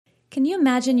Can you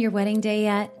imagine your wedding day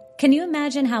yet? Can you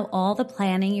imagine how all the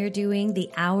planning you're doing,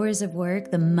 the hours of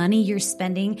work, the money you're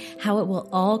spending, how it will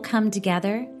all come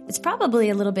together? It's probably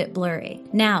a little bit blurry.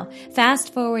 Now,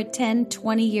 fast forward 10,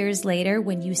 20 years later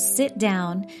when you sit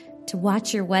down to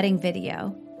watch your wedding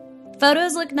video.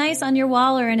 Photos look nice on your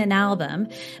wall or in an album,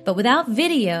 but without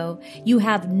video, you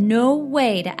have no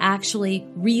way to actually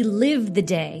relive the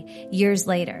day years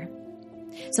later.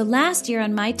 So last year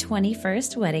on my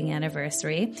 21st wedding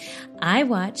anniversary, I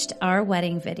watched our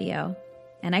wedding video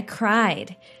and I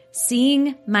cried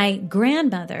seeing my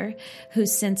grandmother,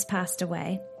 who's since passed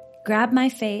away, grab my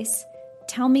face,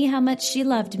 tell me how much she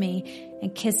loved me,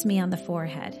 and kiss me on the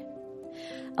forehead.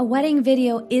 A wedding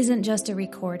video isn't just a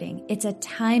recording. It's a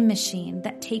time machine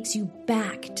that takes you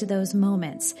back to those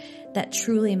moments that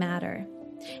truly matter.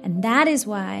 And that is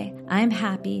why I'm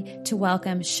happy to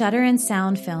welcome Shutter and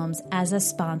Sound Films as a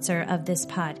sponsor of this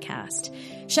podcast.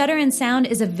 Shutter and Sound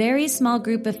is a very small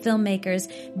group of filmmakers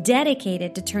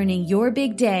dedicated to turning your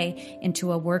big day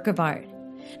into a work of art.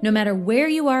 No matter where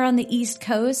you are on the East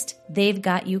Coast, they've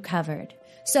got you covered.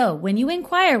 So when you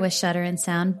inquire with Shutter and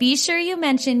Sound, be sure you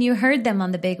mention you heard them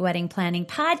on the Big Wedding Planning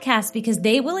podcast because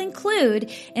they will include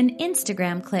an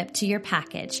Instagram clip to your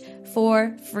package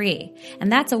for free.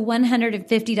 And that's a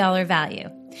 $150 value.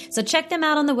 So check them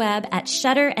out on the web at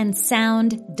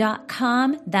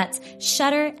shutterandsound.com. That's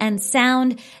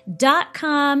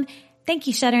shutterandsound.com. Thank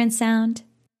you, Shutter and Sound.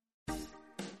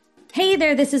 Hey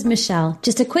there, this is Michelle.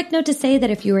 Just a quick note to say that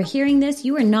if you are hearing this,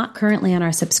 you are not currently on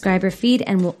our subscriber feed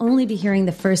and will only be hearing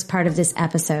the first part of this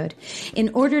episode. In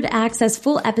order to access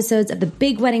full episodes of the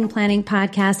Big Wedding Planning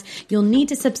podcast, you'll need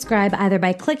to subscribe either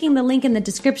by clicking the link in the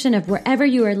description of wherever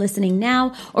you are listening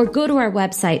now or go to our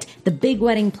website,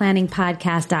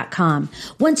 thebigweddingplanningpodcast.com.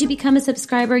 Once you become a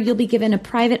subscriber, you'll be given a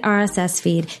private RSS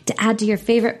feed to add to your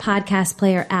favorite podcast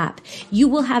player app. You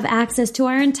will have access to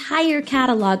our entire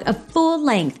catalog of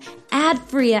full-length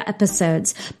ad-free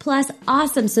episodes, plus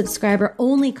awesome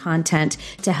subscriber-only content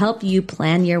to help you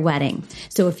plan your wedding.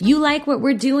 So if you like what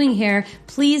we're doing here,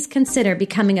 please consider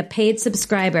becoming a paid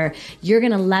subscriber. You're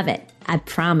going to love it. I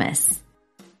promise.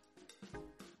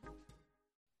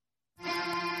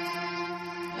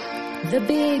 The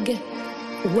Big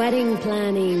Wedding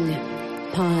Planning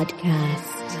Podcast.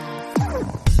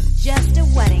 Just a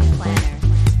wedding planner,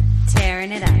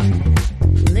 tearing it up.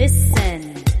 Listen.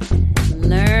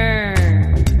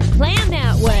 Learn. Plan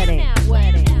that wedding.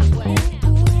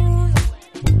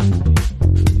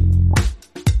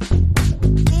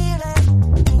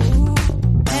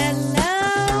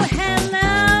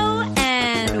 Hello,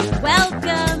 and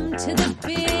welcome to the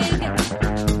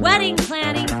Big Wedding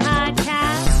Planning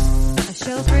Podcast, a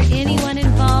show for anyone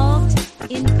involved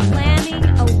in planning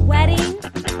a wedding.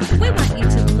 We want you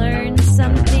to learn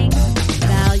something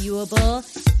valuable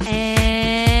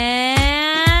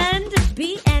and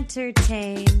be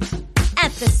entertained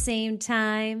at the same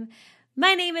time.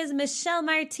 My name is Michelle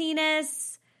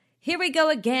Martinez. Here we go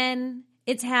again.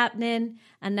 It's happening.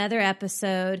 Another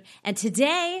episode. And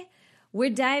today we're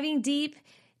diving deep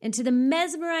into the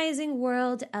mesmerizing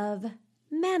world of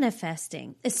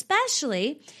manifesting,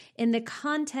 especially in the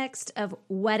context of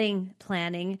wedding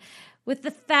planning with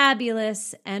the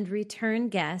fabulous and return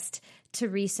guest,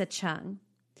 Theresa Cheung.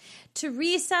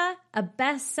 Theresa, a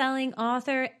best-selling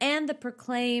author and the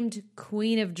proclaimed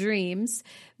Queen of Dreams,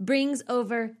 brings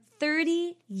over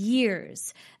 30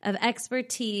 years of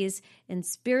expertise in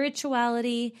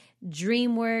spirituality,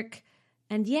 dream work,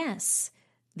 and yes,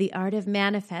 the art of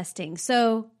manifesting.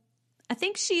 So I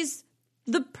think she's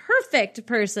the perfect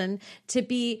person to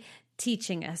be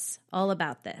teaching us all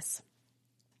about this.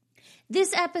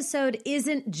 This episode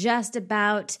isn't just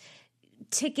about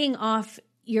ticking off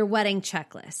your wedding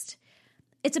checklist.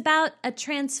 It's about a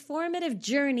transformative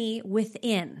journey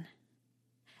within,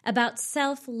 about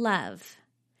self-love,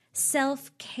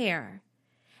 self-care,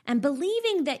 and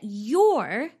believing that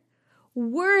you're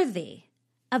worthy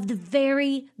of the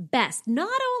very best,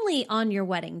 not only on your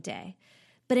wedding day,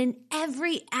 but in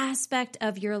every aspect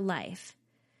of your life.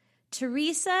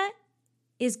 Theresa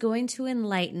is going to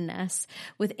enlighten us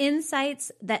with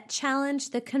insights that challenge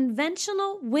the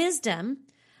conventional wisdom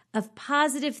of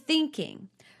positive thinking,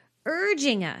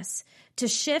 urging us to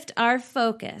shift our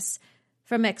focus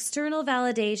from external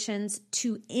validations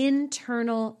to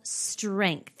internal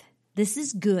strength. This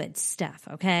is good stuff,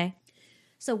 okay?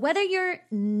 So whether you're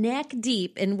neck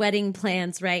deep in wedding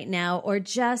plans right now or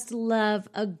just love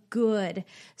a good,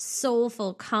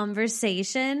 soulful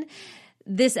conversation,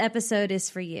 this episode is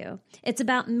for you. It's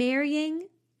about marrying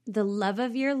the love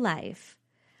of your life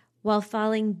while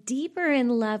falling deeper in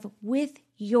love with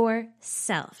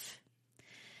yourself.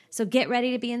 So get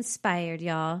ready to be inspired,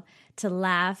 y'all, to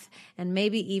laugh and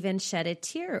maybe even shed a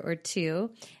tear or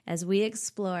two as we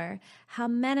explore how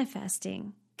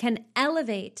manifesting can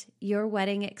elevate your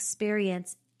wedding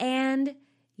experience and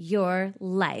your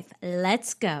life.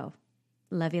 Let's go.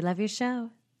 Love you, love your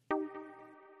show.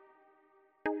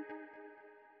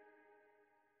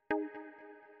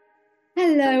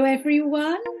 Hello,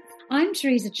 everyone. I'm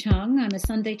Theresa Cheung. I'm a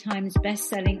Sunday Times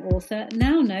best-selling author,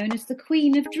 now known as the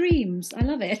Queen of Dreams. I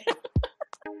love it.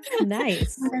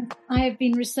 Nice. I have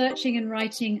been researching and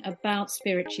writing about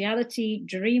spirituality,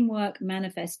 dream work,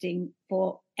 manifesting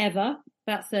forever,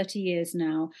 about 30 years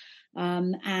now.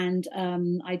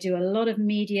 I do a lot of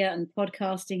media and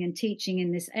podcasting and teaching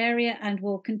in this area and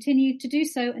will continue to do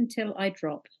so until I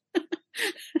drop.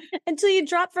 Until you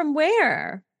drop from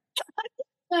where?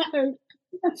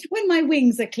 When my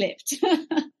wings are clipped.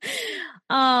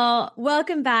 Oh,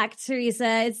 welcome back,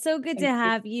 Theresa. It's so good to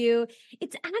have you.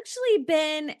 It's actually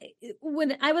been,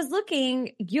 when I was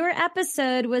looking, your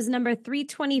episode was number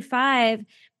 325.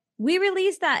 We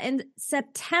released that in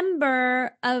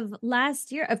September of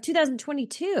last year, of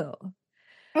 2022. Oh,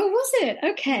 was it?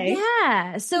 Okay.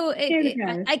 Yeah. So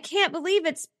I can't believe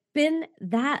it's been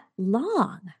that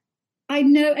long. I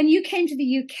know. And you came to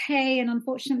the UK, and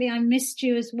unfortunately I missed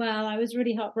you as well. I was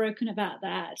really heartbroken about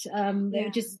that. There were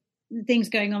just things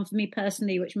going on for me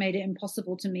personally, which made it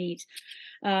impossible to meet.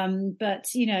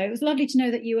 But, you know, it was lovely to know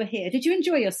that you were here. Did you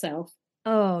enjoy yourself?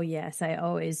 Oh, yes, I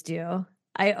always do.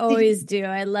 I always do.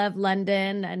 I love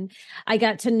London, and I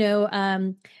got to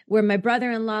know where my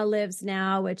brother-in-law lives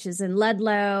now, which is in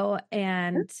Ludlow.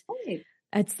 And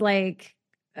it's like,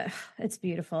 it's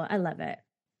beautiful. I love it.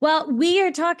 Well, we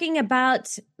are talking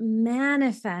about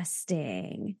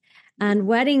manifesting and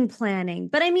wedding planning,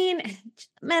 but I mean,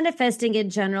 manifesting in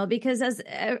general, because as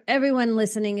everyone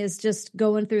listening is just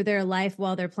going through their life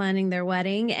while they're planning their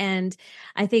wedding. And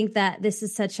I think that this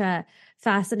is such a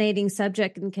fascinating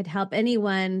subject and could help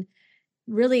anyone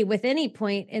really with any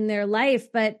point in their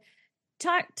life. But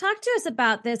talk to us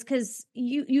about this, because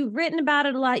you've written about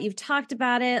it a lot. You've talked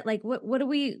about it. Like,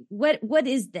 what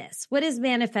is this? What does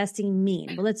manifesting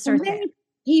mean? Well, let's start there.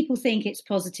 People think it's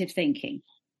positive thinking,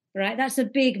 right? That's a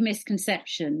big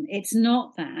misconception. It's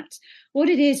not that. What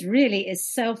it is really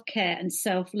is self-care and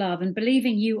self-love and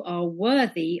believing you are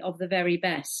worthy of the very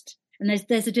best. And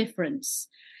there's a difference.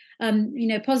 You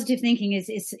know, positive thinking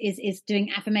is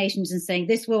doing affirmations and saying,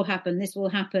 this will happen, this will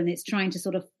happen. It's trying to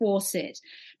sort of force it.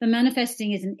 But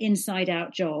manifesting is an inside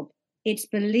out job. It's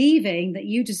believing that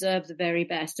you deserve the very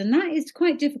best. And that is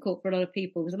quite difficult for a lot of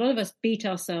people, because a lot of us beat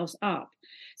ourselves up.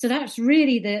 So that's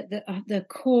really the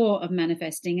core of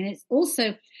manifesting. And it's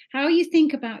also how you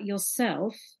think about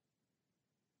yourself.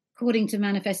 According to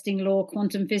manifesting law,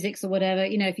 quantum physics or whatever,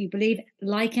 you know, if you believe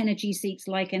like energy seeks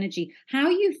like energy, how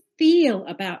you feel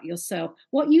about yourself,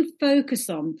 what you focus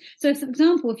on. So, for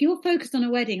example, if you're focused on a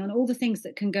wedding, on all the things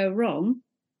that can go wrong,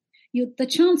 the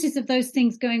chances of those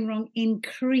things going wrong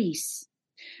increase.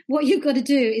 What you've got to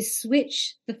do is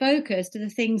switch the focus to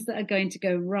the things that are going to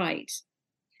go right,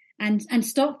 and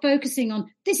stop focusing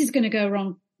on this is going to go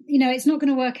wrong. You know, it's not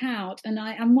going to work out. And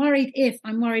I'm worried if.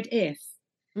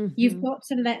 Mm-hmm. You've got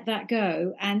to let that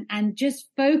go and just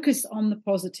focus on the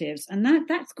positives. And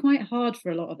that's quite hard for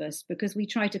a lot of us, because we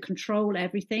try to control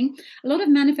everything. A lot of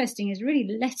manifesting is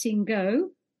really letting go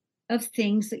of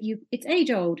things that it's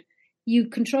age old. You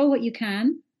control what you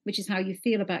can, which is how you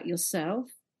feel about yourself.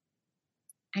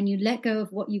 And you let go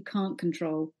of what you can't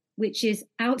control, which is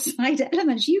outside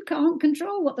elements. You can't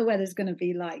control what the weather's going to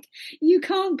be like. You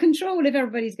can't control if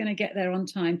everybody's going to get there on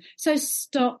time. So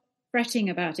stop fretting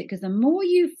about it, because the more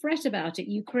you fret about it,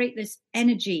 you create this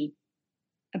energy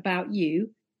about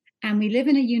you. And we live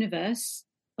in a universe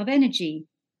of energy,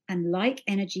 and like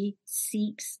energy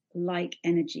seeks like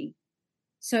energy.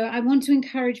 So I want to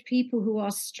encourage people who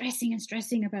are stressing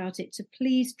about it to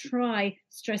please try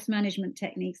stress management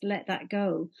techniques. Let that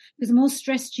go, because the more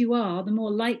stressed you are, the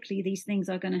more likely these things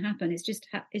are going to happen. It's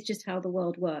just how the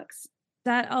world works.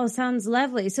 That all sounds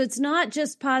lovely. So it's not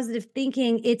just positive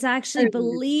thinking. It's actually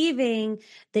believing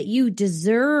that you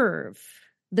deserve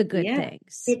the good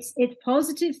things. It's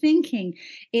positive thinking.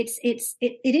 It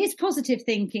is positive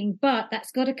thinking, but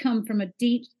that's got to come from a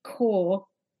deep core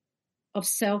of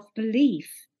self-belief.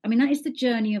 I mean, that is the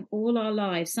journey of all our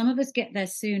lives. Some of us get there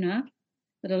sooner,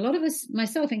 but a lot of us,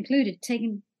 myself included,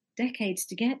 taking decades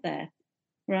to get there.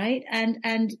 Right.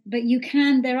 But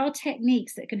there are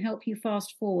techniques that can help you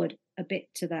fast forward a bit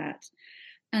to that.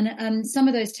 And some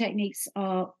of those techniques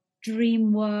are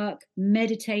dream work,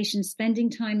 meditation, spending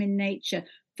time in nature,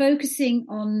 focusing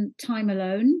on time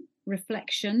alone,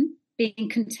 reflection, Being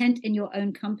content in your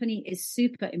own company is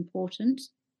super important.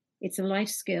 It's a life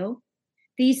skill.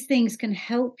 These things can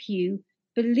help you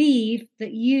believe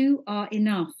that you are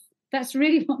enough. That's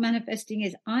really what manifesting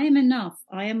is. I am enough.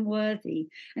 I am worthy.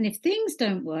 And if things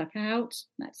don't work out,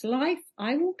 that's life.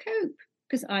 I will cope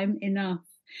because I'm enough.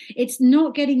 It's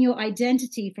not getting your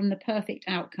identity from the perfect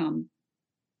outcome,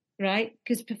 right?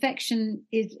 Because perfection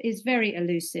is very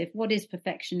elusive. What is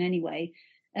perfection anyway?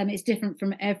 It's different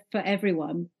for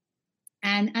everyone.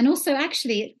 And also,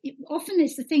 actually, often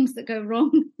it's the things that go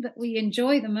wrong that we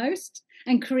enjoy the most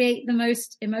and create the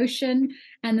most emotion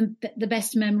and the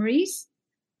best memories.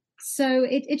 So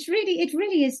it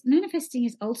really is. Manifesting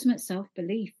is ultimate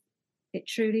self-belief. It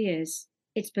truly is.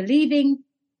 It's believing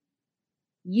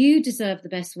you deserve the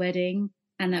best wedding,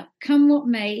 and that come what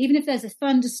may, even if there's a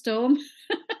thunderstorm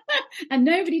and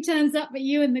nobody turns up but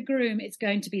you and the groom, it's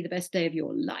going to be the best day of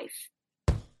your life.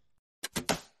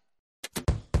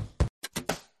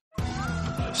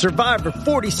 Survivor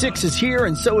 46 is here,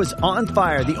 and so is On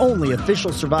Fire, the only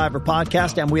official Survivor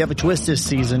podcast, and we have a twist this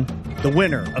season. The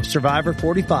winner of Survivor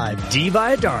 45, Dee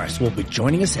Valladares, will be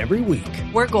joining us every week.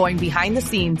 We're going behind the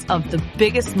scenes of the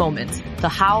biggest moments, the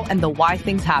how and the why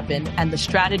things happen, and the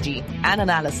strategy and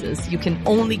analysis you can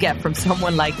only get from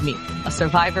someone like me, a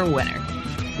Survivor winner.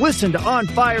 Listen to On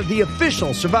Fire, the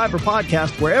official Survivor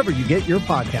podcast, wherever you get your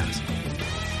podcast.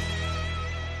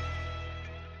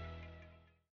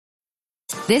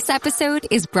 This episode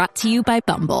is brought to you by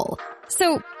Bumble.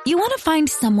 So, you want to find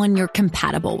someone you're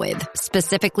compatible with,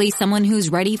 specifically someone who's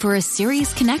ready for a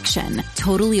serious connection,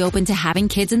 totally open to having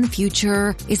kids in the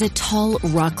future, is a tall,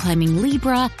 rock-climbing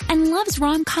Libra, and loves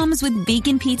rom-coms with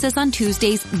vegan pizzas on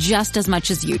Tuesdays just as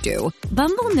much as you do.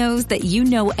 Bumble knows that you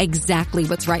know exactly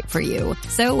what's right for you.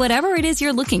 So whatever it is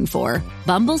you're looking for,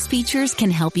 Bumble's features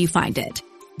can help you find it.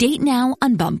 Date now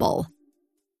on Bumble.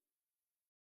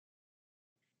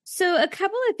 So a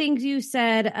couple of things you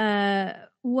said,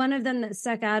 one of them that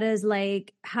stuck out is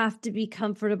like have to be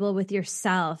comfortable with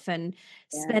yourself and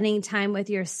spending time with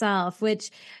yourself,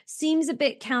 which seems a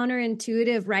bit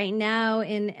counterintuitive right now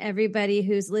in everybody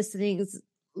who's listening's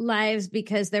lives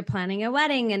because they're planning a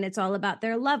wedding and it's all about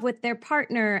their love with their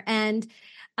partner. And,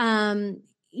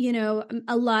 you know,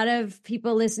 a lot of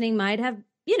people listening might have,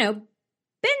 you know,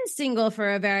 been single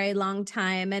for a very long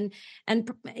time and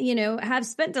you know have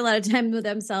spent a lot of time with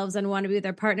themselves and want to be with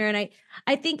their partner. And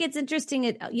I think it's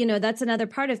interesting, you know, that's another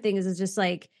part of things is just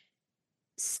like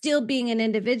still being an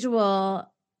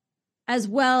individual as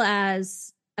well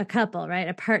as a couple, right?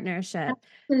 A partnership.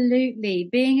 Absolutely.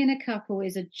 Being in a couple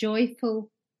is a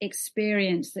joyful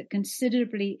experience that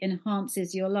considerably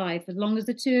enhances your life as long as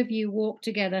the two of you walk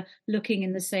together looking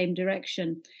in the same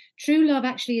direction. True love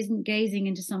actually isn't gazing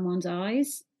into someone's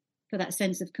eyes for that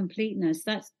sense of completeness.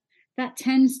 That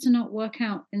tends to not work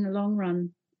out in the long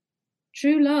run.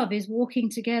 True love is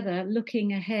walking together,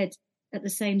 looking ahead at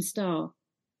the same star,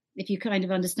 if you kind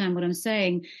of understand what I'm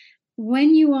saying.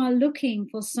 When you are looking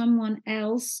for someone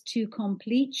else to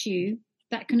complete you,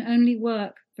 that can only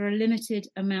work for a limited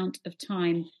amount of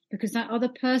time because that other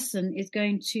person is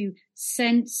going to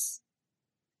sense,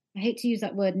 I hate to use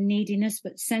that word neediness,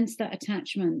 but sense that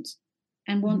attachment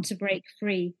and want to break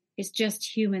free. It's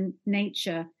just human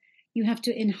nature. You have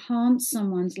to enhance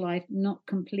someone's life, not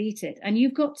complete it. And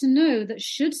you've got to know that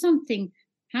should something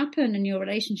happen and your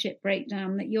relationship break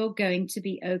down, that you're going to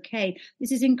be okay.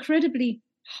 This is incredibly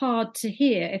hard to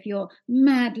hear if you're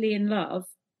madly in love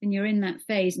and you're in that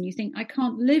phase and you think, I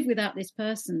can't live without this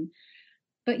person.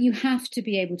 But you have to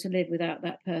be able to live without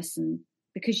that person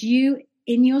because you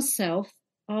in yourself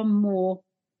are more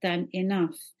than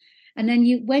enough. And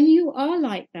then when you are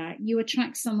like that, you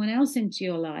attract someone else into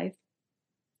your life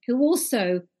who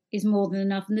also is more than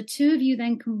enough. And the two of you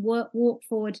then can walk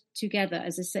forward together,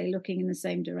 as I say, looking in the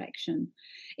same direction.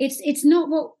 It's not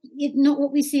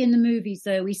what we see in the movies,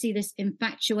 though. We see this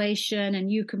infatuation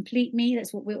and you complete me.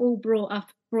 That's what we're all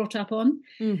brought up on.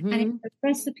 Mm-hmm. And it's a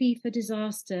recipe for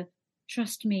disaster.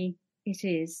 Trust me, it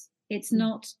is. It's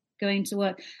not going to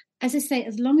work. As I say,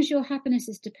 as long as your happiness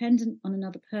is dependent on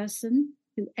another person,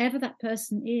 whoever that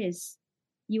person is,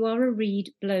 you are a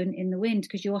reed blown in the wind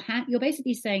because you're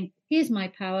basically saying, here's my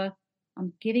power,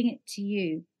 I'm giving it to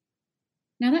you.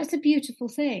 Now, that's a beautiful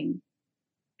thing,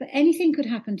 but anything could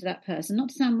happen to that person. Not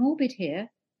to sound morbid here,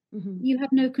 you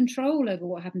have no control over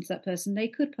what happened to that person. They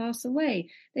could pass away.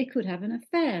 They could have an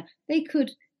affair. They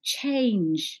could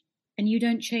change, and you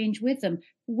don't change with them.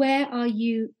 Where are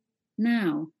you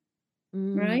now?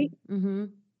 Right? Mm-hmm.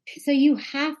 So you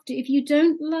have to, if you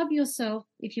don't love yourself,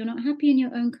 if you're not happy in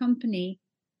your own company,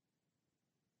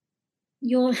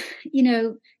 you're,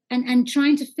 and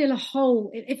trying to fill a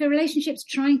hole. If a relationship's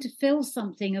trying to fill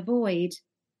something, a void,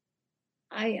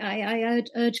 I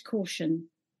urge caution.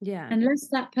 Yeah. Unless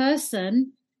that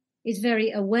person is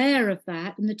very aware of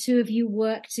that, and the two of you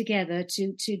work together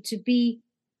to be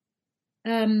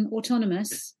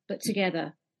autonomous but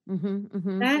together.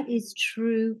 That is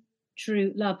true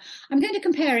love. I'm going to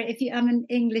compare it. I'm an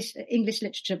English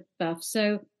literature buff,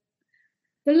 so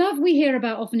the love we hear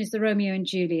about often is the Romeo and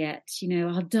Juliet.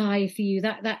 I'll die for you,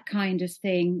 that kind of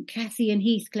thing. Cathy and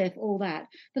Heathcliff, all that.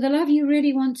 But the love you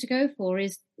really want to go for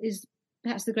is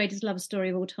perhaps the greatest love story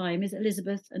of all time, is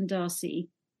Elizabeth and Darcy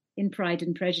in Pride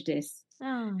and Prejudice.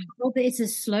 Oh. Well, it's a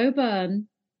slow burn.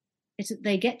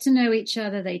 They get to know each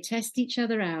other, they test each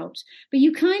other out. But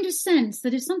you kind of sense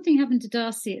that if something happened to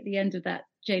Darcy at the end of that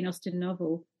Jane Austen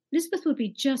novel, Elizabeth would be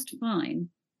just fine.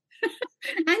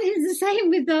 And it's the same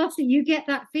with Darcy. You get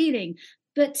that feeling.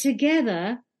 But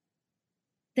together,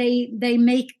 they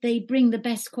bring the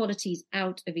best qualities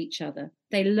out of each other.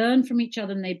 They learn from each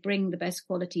other and they bring the best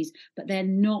qualities, but they're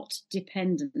not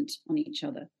dependent on each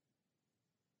other.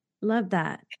 Love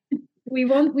that. We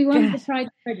want the Pride and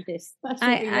Prejudice. That's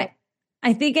what we want.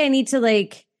 I think I need to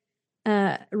read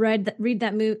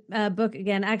that book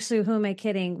again. Actually, who am I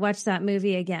kidding? Watch that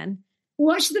movie again.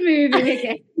 Watch the movie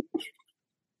again.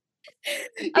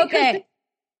 Okay.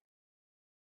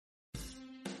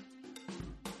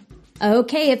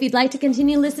 Okay, if you'd like to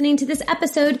continue listening to this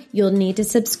episode, you'll need to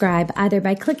subscribe either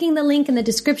by clicking the link in the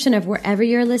description of wherever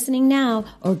you're listening now,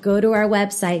 or go to our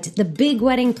website,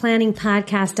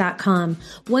 thebigweddingplanningpodcast.com.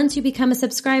 Once you become a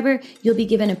subscriber, you'll be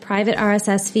given a private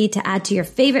RSS feed to add to your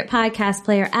favorite podcast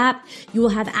player app. You will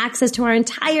have access to our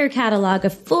entire catalog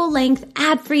of full-length,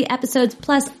 ad-free episodes,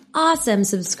 plus awesome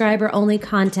subscriber-only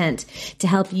content to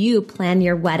help you plan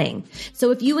your wedding.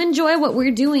 So if you enjoy what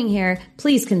we're doing here,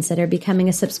 please consider becoming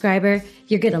a subscriber.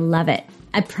 You're going to love it.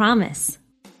 I promise.